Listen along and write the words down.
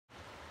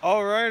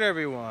Alright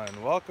everyone,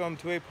 welcome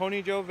to a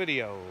Pony Joe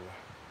video.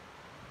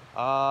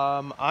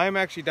 I'm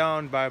actually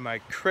down by my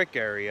creek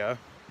area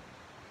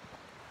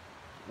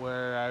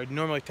where I would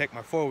normally take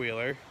my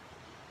four-wheeler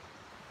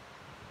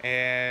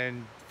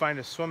and find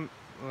a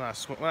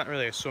not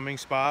really a swimming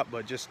spot,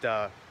 but just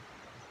a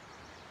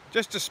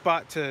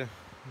spot to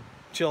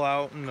chill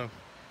out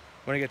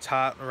when it gets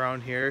hot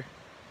around here.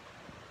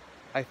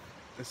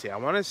 Let's see, I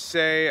want to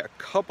say a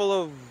couple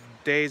of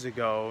days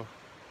ago,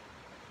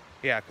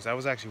 yeah, because I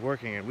was actually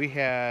working and we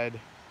had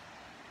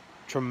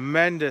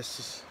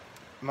tremendous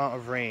amount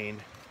of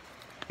rain.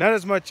 Not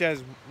as much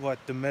as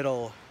what the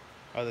middle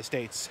of the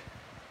states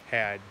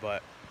had,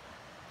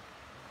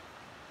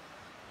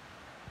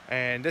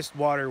 and this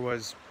water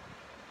was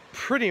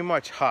pretty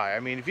much high. I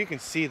mean, if you can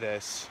see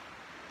this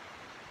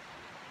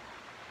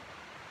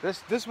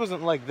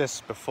wasn't like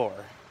this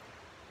before.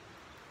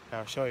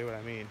 I'll show you what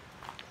I mean.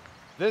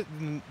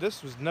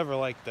 This was never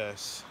like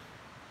this.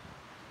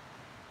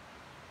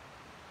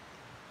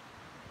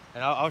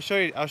 And I'll show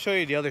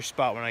you the other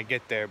spot when I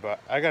get there, but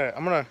I'm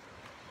gonna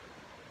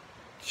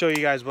show you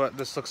guys what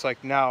this looks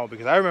like now,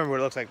 because I remember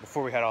what it looks like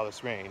before we had all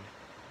this rain.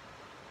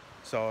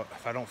 So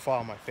if I don't fall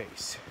on my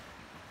face,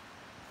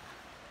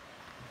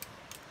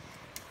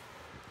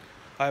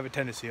 I have a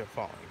tendency of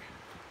falling.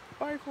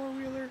 Bye,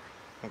 four-wheeler.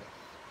 Okay.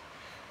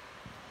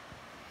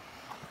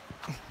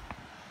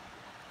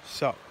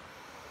 So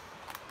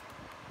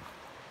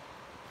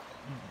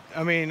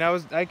I mean,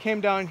 I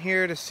came down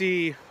here to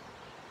see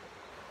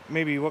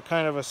maybe what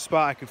kind of a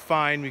spot I could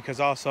find, because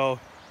also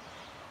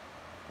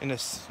when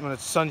it's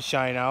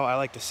sunshine out, I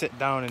like to sit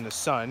down in the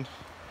sun.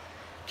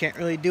 Can't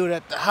really do it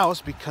at the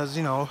house because,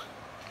 you know,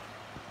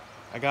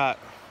 I got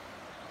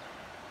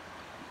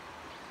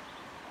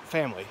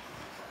family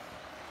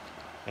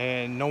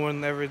and no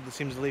one ever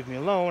seems to leave me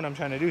alone. I'm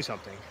trying to do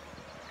something,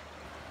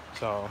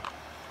 so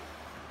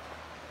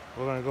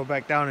we're gonna go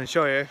back down and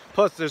show you.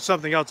 Plus there's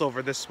something else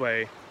over this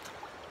way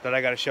that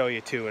I gotta show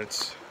you too.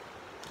 It's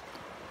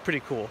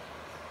pretty cool.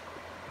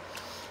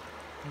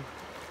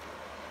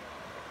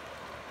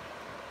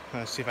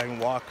 Let's see if I can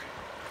walk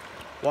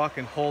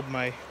and hold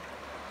my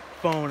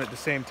phone at the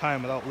same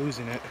time without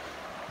losing it.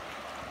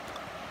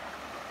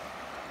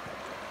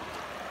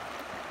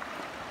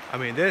 I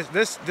mean, this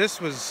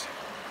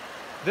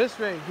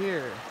right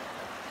here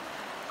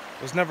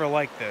was never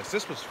like this.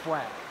 This was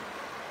flat.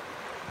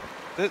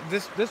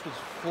 This was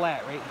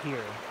flat right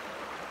here.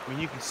 I mean,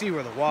 you can see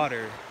where the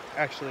water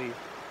actually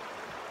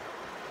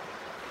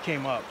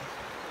came up,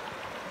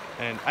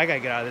 and I gotta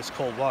get out of this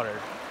cold water.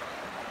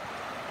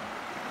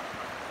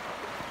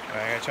 All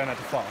right, I gotta try not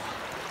to fall.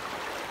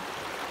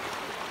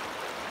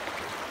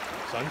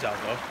 Sun's out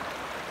though.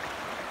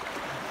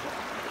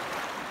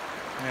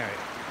 All right.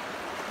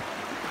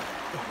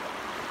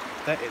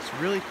 That is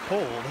really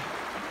cold.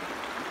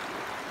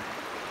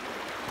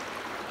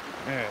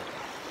 All right.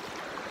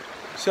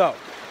 So,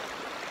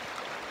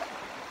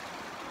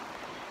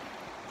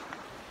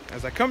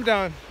 as I come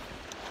down,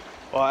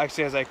 well,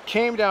 actually, as I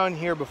came down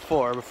here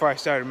before I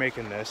started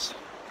making this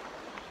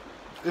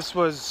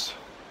was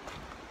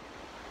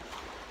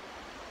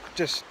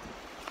just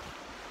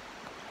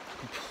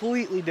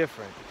completely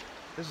different.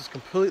 This is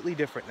completely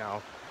different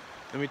now.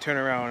 Let me turn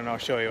around and I'll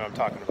show you what I'm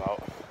talking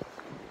about.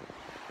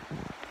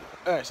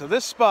 All right, so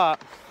this spot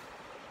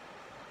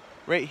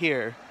right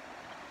here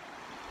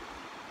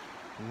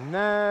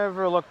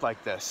never looked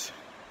like this.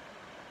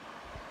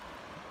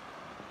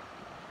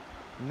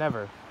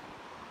 Never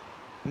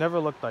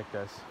looked like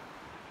this.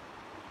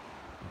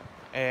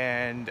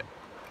 And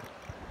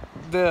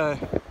the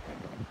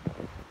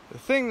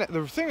thing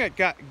that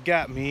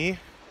got me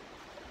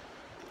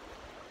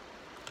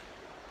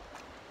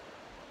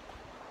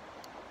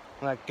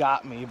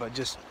but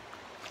just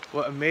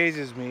what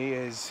amazes me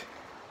is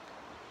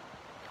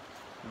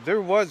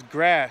there was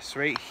grass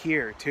right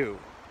here too,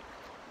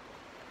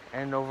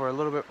 and over a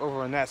little bit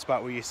over in that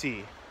spot where you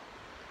see.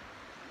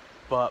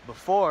 But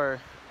before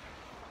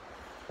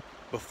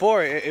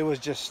it was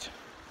just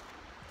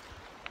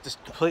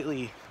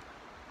completely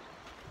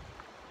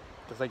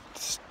like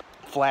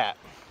flat.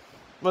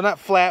 Well, not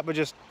flat, but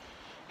just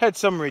had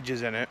some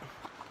ridges in it.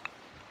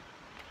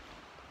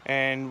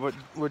 And what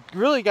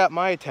really got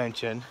my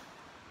attention,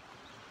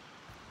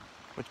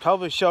 which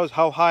probably shows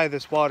how high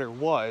this water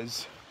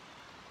was,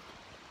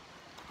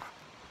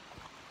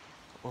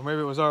 or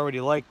maybe it was already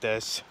like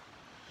this,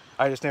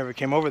 I just never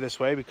came over this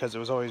way because it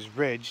was always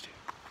ridged,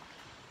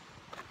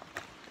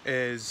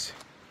 is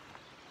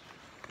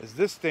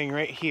this thing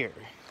right here.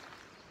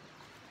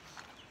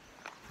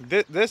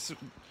 This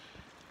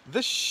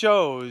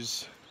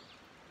shows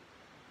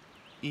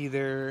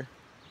either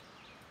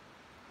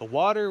the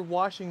water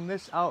washing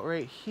this out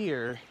right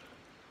here,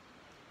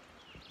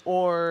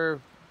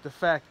 or the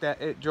fact that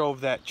it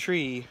drove that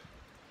tree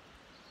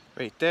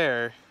right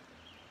there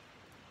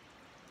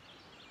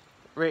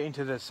right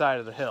into the side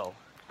of the hill.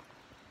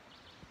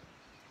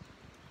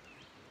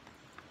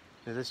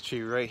 This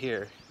tree right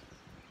here.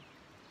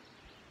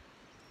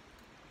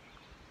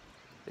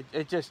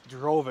 It just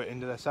drove it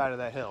into the side of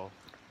that hill.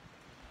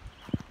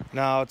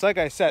 Now, it's like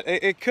I said,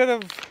 it could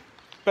have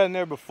been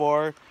there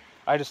before.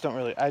 I just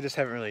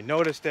haven't really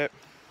noticed it.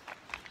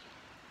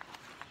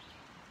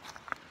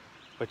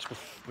 Which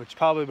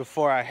probably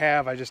before I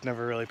have, I just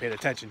never really paid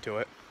attention to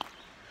it.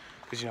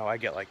 Because, you know, I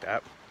get like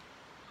that.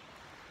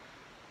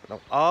 But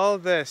all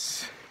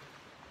this,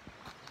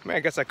 I mean, I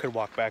guess I could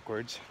walk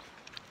backwards.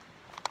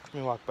 Let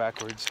me walk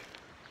backwards.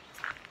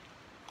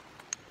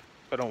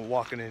 If I don't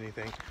walk into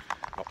anything.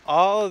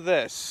 All of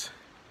this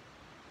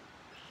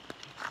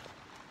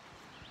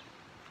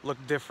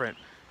looked different.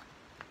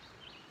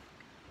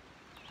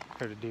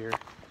 Heard a deer.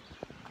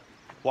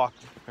 Walk,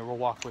 or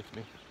walk with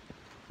me.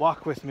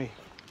 Walk with me.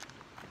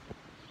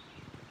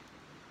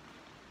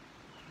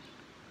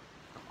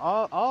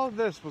 All of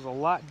this was a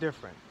lot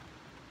different.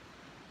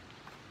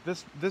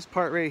 This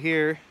part right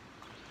here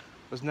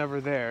was never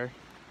there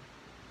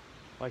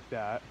like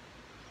that.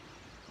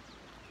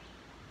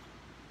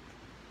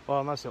 Well,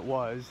 unless it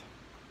was.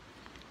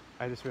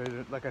 I just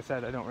really, like I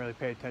said, I don't really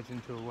pay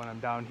attention to it when I'm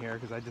down here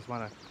because I just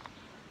want to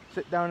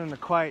sit down in the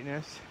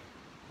quietness.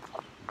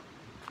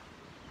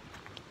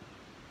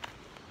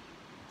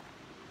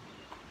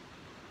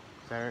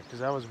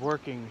 Because I was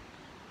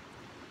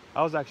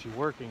actually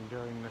working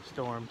during the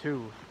storm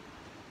too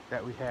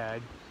that we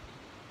had.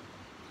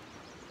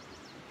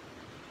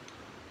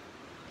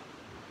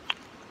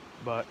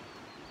 But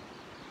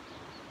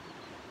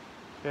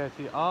yeah,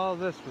 see, all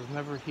this was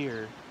never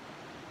here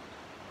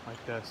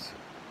like this.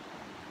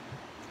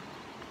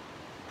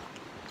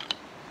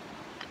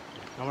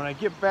 Now when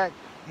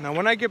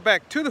I get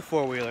back to the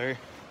four-wheeler,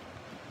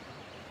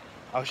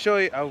 I'll show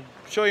you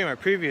my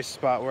previous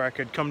spot where I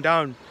could come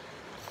down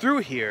through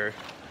here,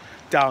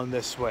 down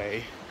this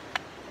way,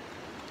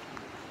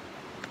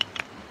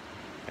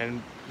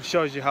 and it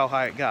shows you how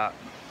high it got.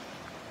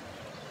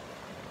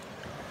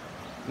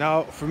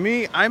 Now for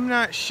me, I'm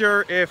not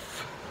sure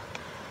if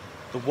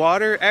the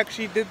water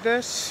actually did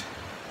this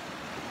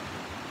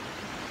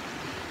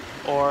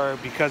or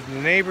because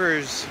the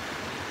neighbors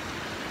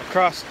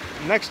across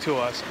next to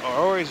us are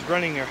always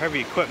running their heavy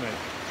equipment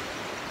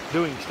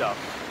doing stuff.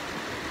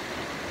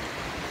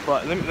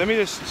 But let me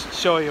just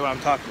show you what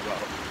I'm talking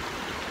about.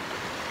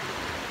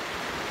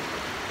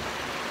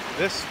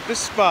 This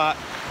spot,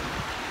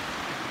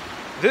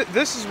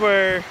 this is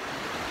where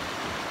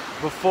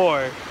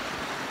before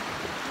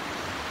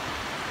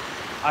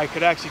I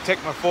could actually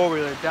take my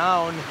four-wheeler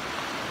down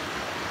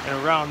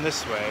and around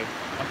this way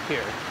up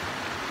here.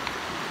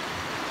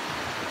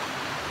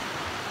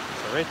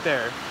 So right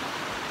there.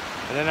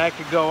 And then I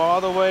could go all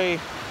the way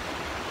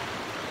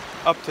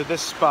up to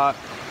this spot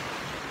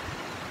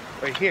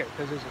right here,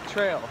 because there's a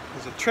trail.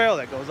 There's a trail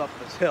that goes up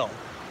this hill.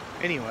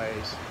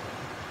 Anyways,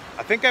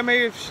 I think I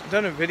may have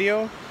done a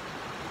video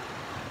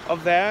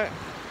of that.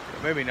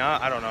 But maybe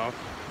not, I don't know.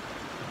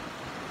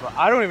 But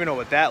I don't even know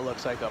what that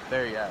looks like up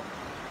there yet.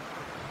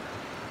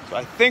 So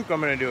I think what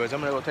I'm gonna do is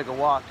I'm gonna go take a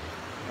walk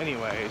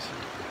anyways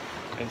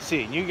and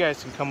see. And you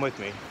guys can come with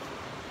me.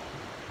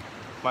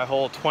 My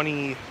whole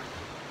 20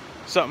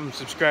 something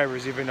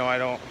subscribers, even though I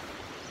don't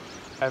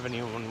have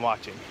anyone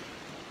watching.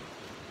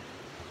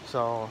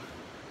 So,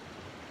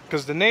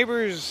 because the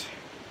neighbors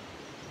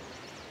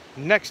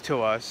next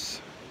to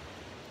us,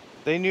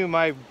 they knew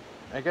I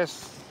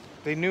guess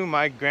they knew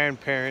my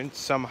grandparents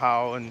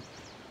somehow, and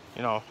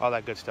you know, all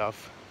that good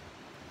stuff.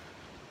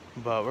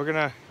 But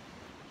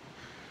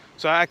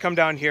so I come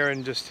down here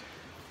and just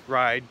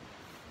ride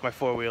my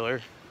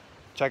four-wheeler,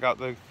 check out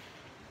the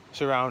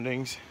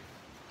surroundings.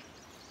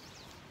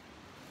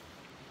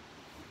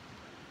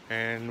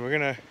 And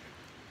we're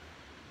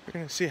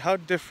gonna see how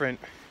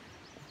different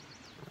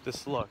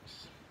this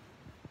looks.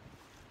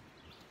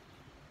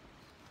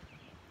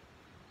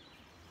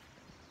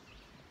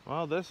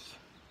 Well, this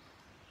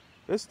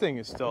thing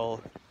is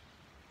still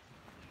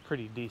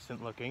pretty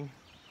decent looking.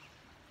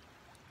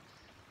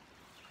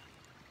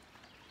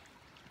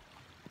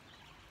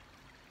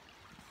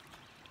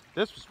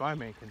 This was my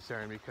main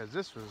concern because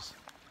this was,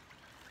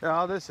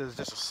 oh, this is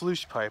just a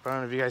sluice pipe. I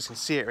don't know if you guys can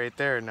see it right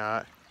there or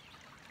not.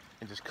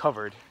 It just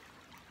covered.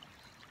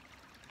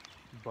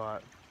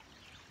 But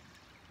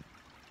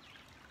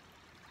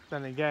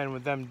then again,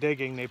 with them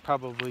digging, they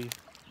probably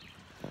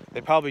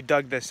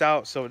dug this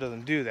out so it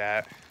doesn't do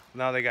that.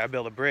 Now they gotta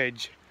build a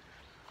bridge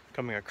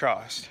coming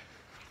across.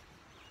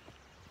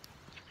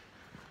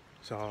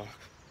 So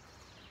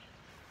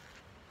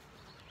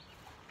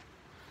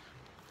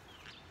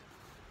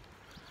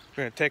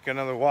we're gonna take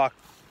another walk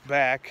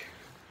back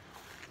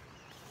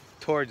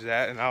towards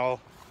that, and I'll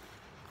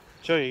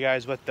show you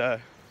guys what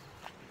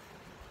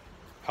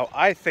how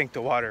I think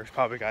the water's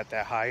probably got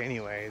that high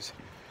anyways,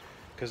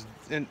 because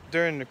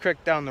during the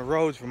creek down the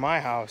roads from my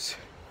house,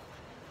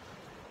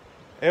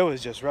 it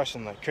was just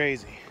rushing like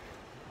crazy.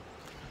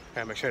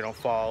 Gotta make sure I don't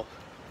fall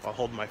while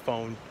holding my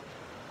phone.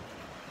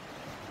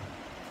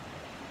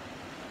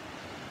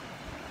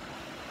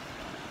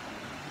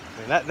 I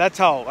mean, that's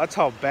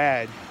how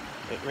bad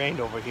it rained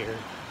over here,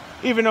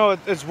 even though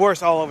it's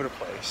worse all over the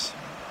place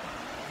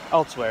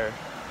elsewhere.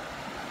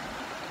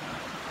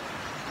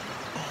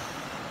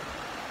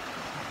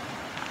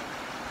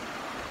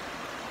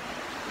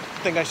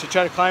 Think I should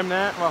try to climb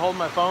that while holding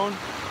my phone?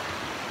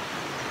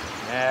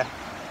 Nah.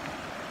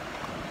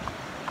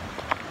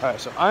 Alright,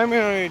 so I'm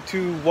going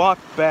to walk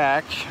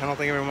back. I don't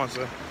think everyone wants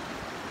to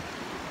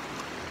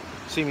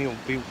see me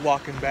be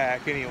walking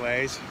back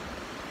anyways.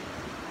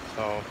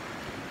 So,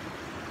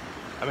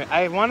 I mean,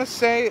 I want to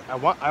say, I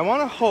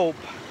want to hope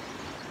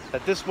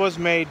that this was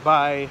made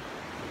by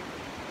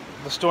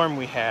the storm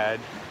we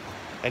had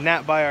and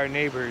not by our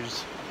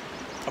neighbors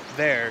up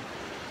there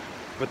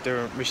with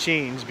their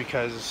machines,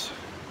 because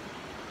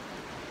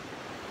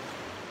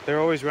they're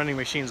always running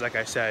machines, like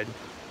I said.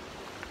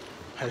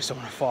 I just don't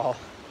want to fall.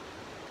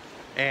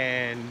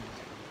 And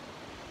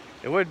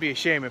it would be a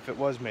shame if it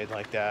was made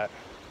like that.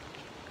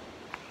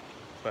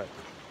 But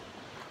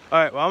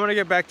alright, well, I'm gonna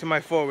get back to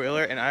my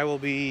four-wheeler and I will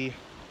be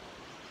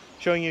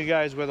showing you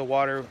guys where the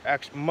water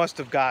actually must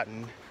have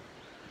gotten.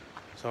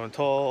 So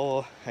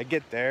until I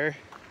get there,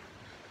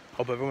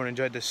 hope everyone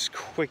enjoyed this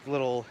quick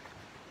little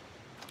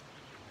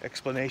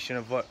explanation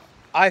of what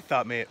I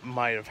thought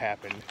might have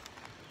happened.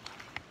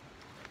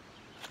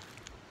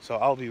 So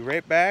I'll be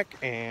right back,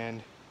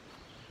 and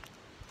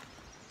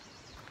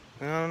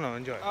I don't know,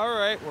 enjoy.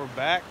 Alright, we're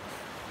back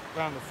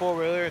around the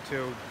four-wheeler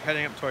to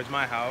heading up towards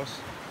my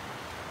house.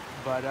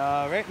 But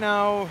right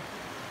now,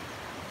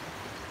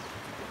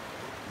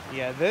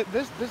 yeah, this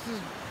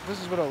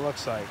is what it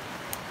looks like.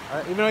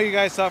 Even though you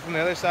guys saw from the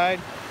other side,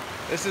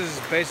 this is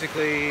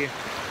basically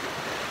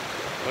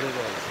what it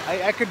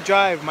is. I could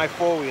drive my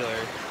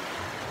four-wheeler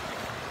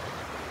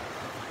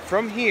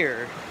from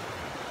here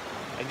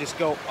and just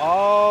go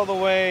all the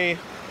way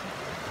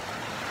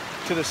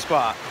to the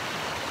spot.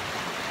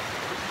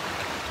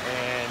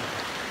 And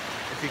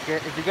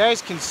if you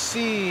guys can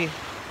see,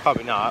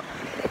 probably not,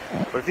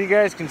 but if you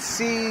guys can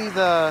see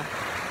the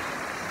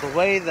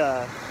way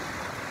the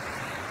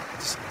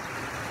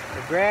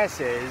grass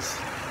is,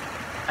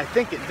 I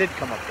think it did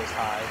come up this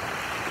high.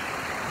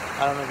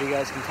 I don't know if you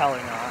guys can tell or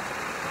not.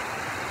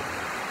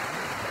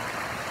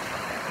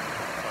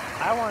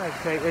 I want to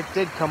say it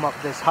did come up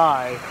this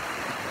high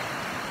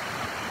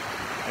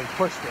and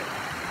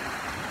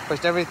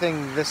pushed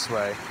everything this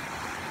way.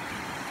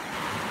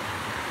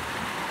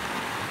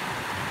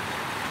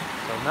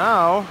 So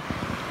now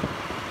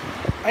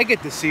I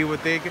get to see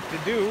what they get to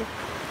do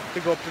to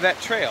go up to that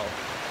trail.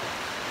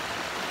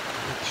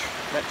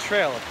 That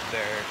trail up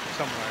there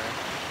somewhere.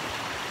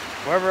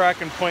 Wherever I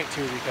can point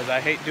to, because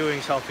I hate doing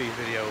selfie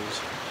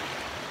videos.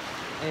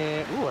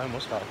 And ooh, I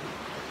almost fell.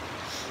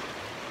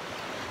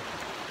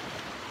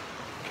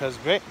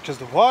 Because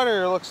the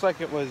water looks like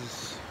it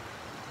was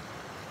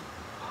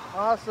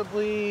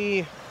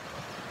possibly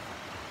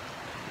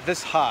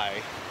this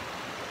high.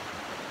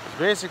 It's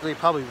basically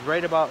probably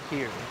right about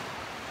here.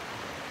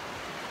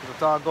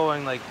 It's all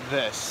going like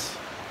this.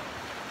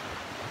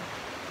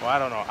 Well, I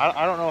don't know.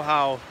 I don't know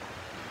how.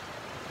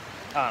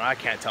 I don't know. I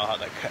can't tell how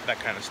that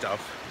kind of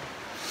stuff.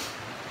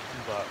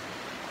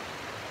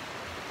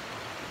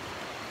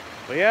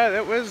 But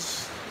yeah,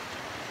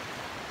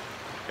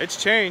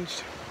 it's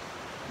changed.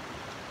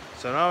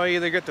 So now I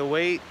either get to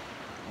wait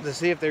to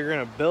see if they're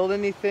gonna build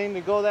anything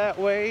to go that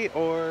way,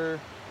 or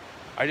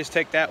I just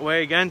take that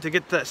way again to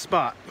get to that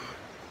spot.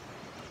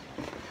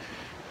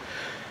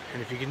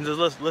 And if you can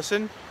just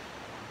listen,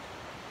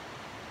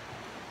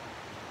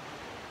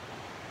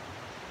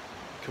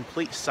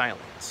 complete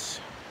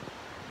silence.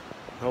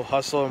 No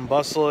hustle and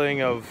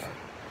bustling of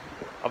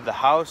the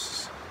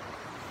house,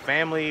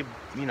 family,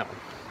 you know,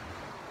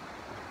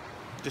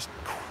 just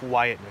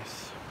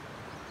quietness.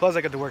 Plus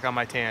I get to work on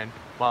my tan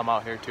while I'm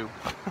out here too.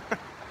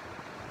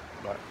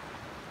 But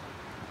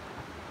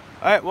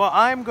alright, well,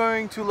 I'm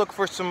going to look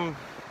for some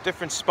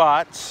different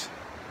spots,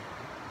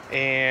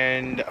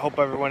 and hope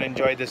everyone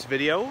enjoyed this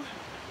video.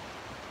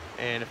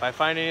 And if I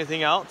find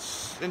anything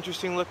else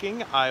interesting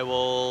looking, I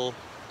will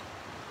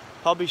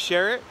probably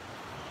share it.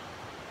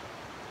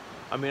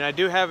 I mean, I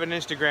do have an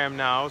Instagram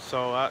now,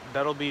 so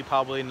that'll be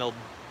probably in the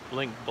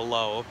link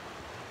below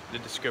the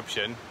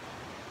description.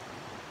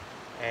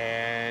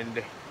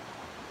 And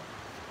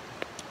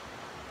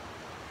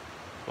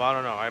well, I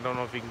don't know. I don't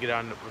know if you can get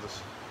on with this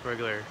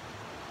regular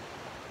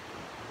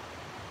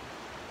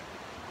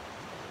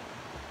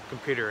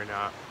computer or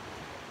not.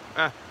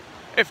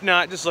 If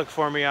not, just look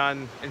for me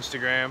on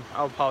Instagram.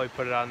 I'll probably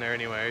put it on there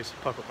anyways.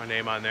 I'll put my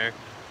name on there.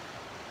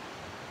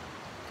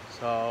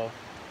 So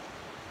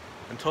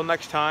until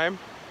next time,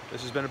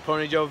 this has been a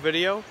Pony Joe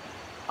video.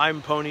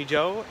 I'm Pony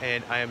Joe,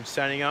 and I am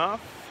signing off.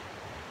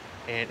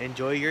 And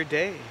enjoy your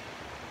day.